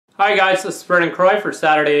Hi guys, this is Vernon Croy for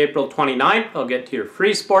Saturday, April 29th. I'll get to your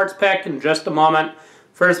free sports pick in just a moment.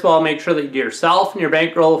 First of all, make sure that you do yourself and your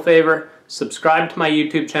bankroll a favor. Subscribe to my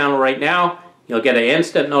YouTube channel right now. You'll get an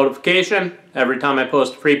instant notification every time I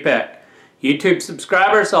post a free pick. YouTube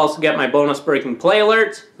subscribers also get my bonus breaking play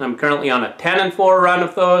alerts. I'm currently on a 10-4 run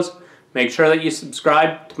of those. Make sure that you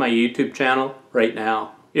subscribe to my YouTube channel right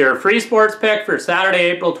now. Your free sports pick for Saturday,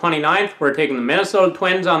 April 29th, we're taking the Minnesota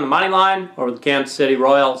Twins on the money line over the Kansas City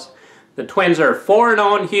Royals. The Twins are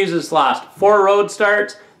 4-0 in Hughes' last 4 road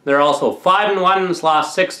starts. They're also 5-1 in his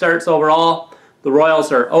last 6 starts overall. The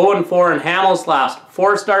Royals are 0-4 in Hamels' last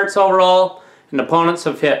 4 starts overall. And opponents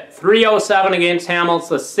have hit .307 against Hamels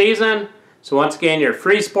this season. So once again, your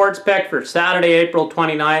free sports pick for Saturday, April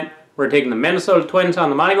 29th, we're taking the Minnesota Twins on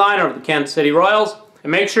the money line over the Kansas City Royals.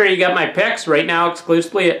 And make sure you get my picks right now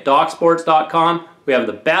exclusively at DocSports.com. We have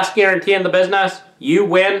the best guarantee in the business. You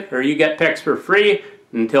win or you get picks for free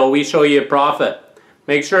until we show you a profit.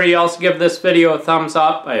 Make sure you also give this video a thumbs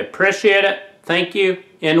up. I appreciate it. Thank you.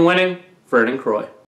 In winning, Vernon Croy.